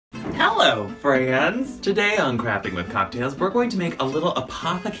Hello friends! Today on Crafting with Cocktails, we're going to make a little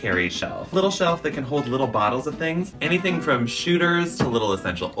apothecary shelf. Little shelf that can hold little bottles of things. Anything from shooters to little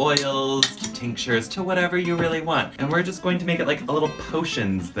essential oils to tinctures to whatever you really want. And we're just going to make it like a little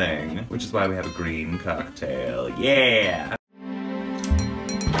potions thing, which is why we have a green cocktail. Yeah!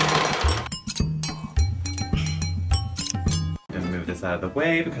 Gonna move this out of the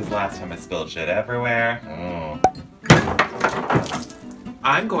way because last time I spilled shit everywhere.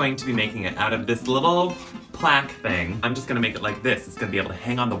 I'm going to be making it out of this little plaque thing. I'm just gonna make it like this. It's gonna be able to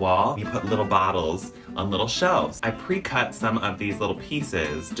hang on the wall. You put little bottles on little shelves. I pre-cut some of these little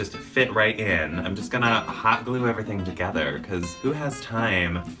pieces just to fit right in. I'm just gonna hot glue everything together because who has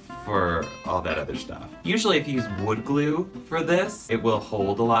time for all that other stuff? Usually if you use wood glue for this, it will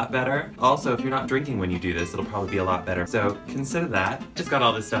hold a lot better. Also, if you're not drinking when you do this, it'll probably be a lot better. So consider that. Just got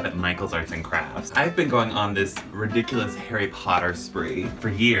all this stuff at Michael's Arts and Crafts. I've been going on this ridiculous Harry Potter spree for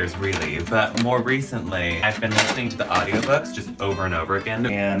years, really, but more recently, I've been listening to the audiobooks just over and over again,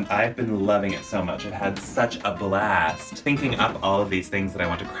 and I've been loving it so much. I've had such a blast thinking up all of these things that I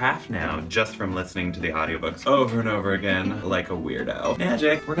want to craft now just from listening to the audiobooks over and over again like a weirdo.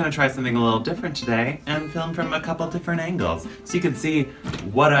 Magic! We're gonna try something a little different today and film from a couple different angles so you can see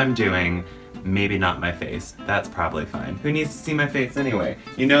what I'm doing. Maybe not my face. That's probably fine. Who needs to see my face anyway?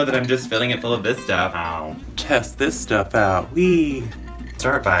 You know that I'm just filling it full of this stuff. I'll test this stuff out. Whee!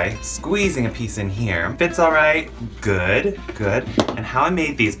 Start by squeezing a piece in here. Fits all right. Good, good. And how I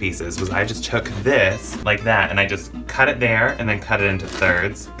made these pieces was I just took this like that and I just cut it there and then cut it into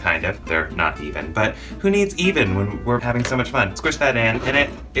thirds, kind of. They're not even, but who needs even when we're having so much fun? Squish that in and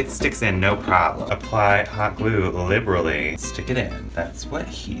it sticks in no problem. Apply hot glue liberally. Stick it in. That's what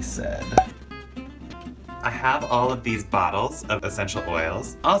he said. I have all of these bottles of essential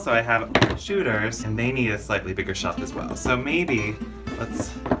oils. Also, I have shooters, and they need a slightly bigger shelf as well. So maybe,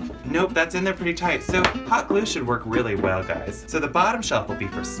 nope, that's in there pretty tight. So hot glue should work really well, guys. So the bottom shelf will be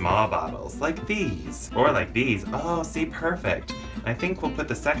for small bottles, like these, or like these. Oh, see, perfect. I think we'll put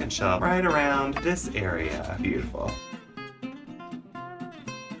the second shelf right around this area. Beautiful.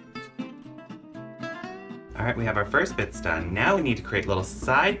 Alright, we have our first bits done. Now we need to create little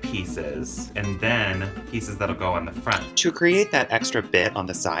side pieces and then pieces that'll go on the front. To create that extra bit on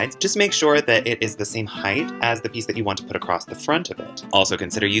the sides, just make sure that it is the same height as the piece that you want to put across the front of it. Also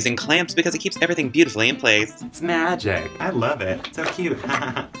consider using clamps because it keeps everything beautifully in place. It's magic. I love it. So cute.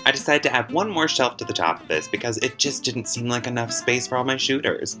 I decided to add one more shelf to the top of this because it just didn't seem like enough space for all my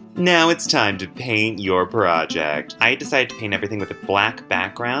shooters. Now it's time to paint your project. I decided to paint everything with a black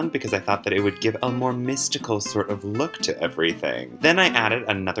background because I thought that it would give a more mystical sort of look to everything. Then I added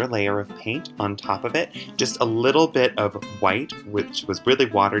another layer of paint on top of it, just a little bit of white, which was really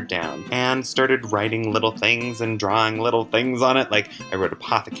watered down, and started writing little things and drawing little things on it. Like I wrote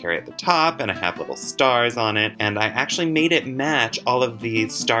Apothecary at the top, and I have little stars on it, and I actually made it match all of the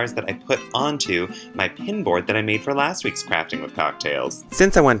stars that I put onto my pin board that I made for last week's Crafting with Cocktails.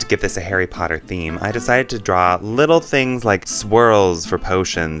 Since I wanted to give this a Harry Potter theme, I decided to draw little things like swirls for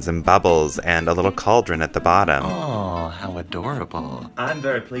potions and bubbles and a little cauldron at the bottom. Oh, how adorable. I'm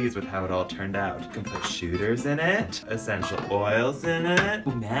very pleased with how it all turned out. You can put shooters in it, essential oils in it,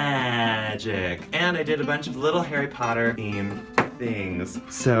 magic. And I did a bunch of little Harry Potter themed things.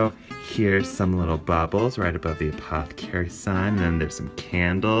 So here's some little bubbles right above the apothecary sign, and then there's some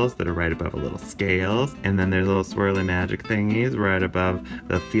candles that are right above a little scales, and then there's little swirly magic thingies right above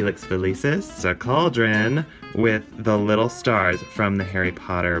the Felix Felicis. It's a cauldron with the little stars from the Harry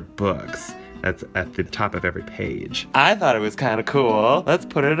Potter books. That's at the top of every page. I thought it was kind of cool. Let's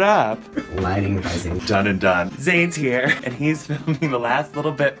put it up. Lighting by Zane. Done and done. Zane's here, and he's filming the last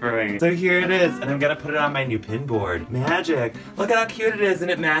little bit for me. So here it is, and I'm gonna put it on my new pin board. Magic. Look at how cute it is, and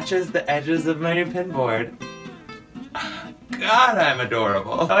it matches the edges of my new pin board. God, I'm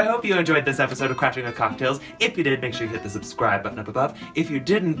adorable. So I hope you enjoyed this episode of Crafting with Cocktails. If you did, make sure you hit the subscribe button up above. If you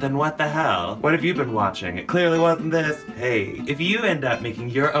didn't, then what the hell? What have you been watching? It clearly wasn't this. Hey, if you end up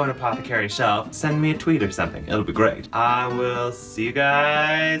making your own apothecary shelf, send me a tweet or something. It'll be great. I will see you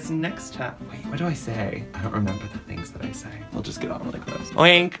guys next time. Wait, what do I say? I don't remember the things that I say. We'll just get all really close.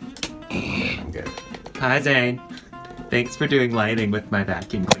 Wink. I'm good. Hi, Zane. Thanks for doing lighting with my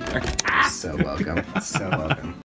vacuum cleaner. You're so welcome. So welcome.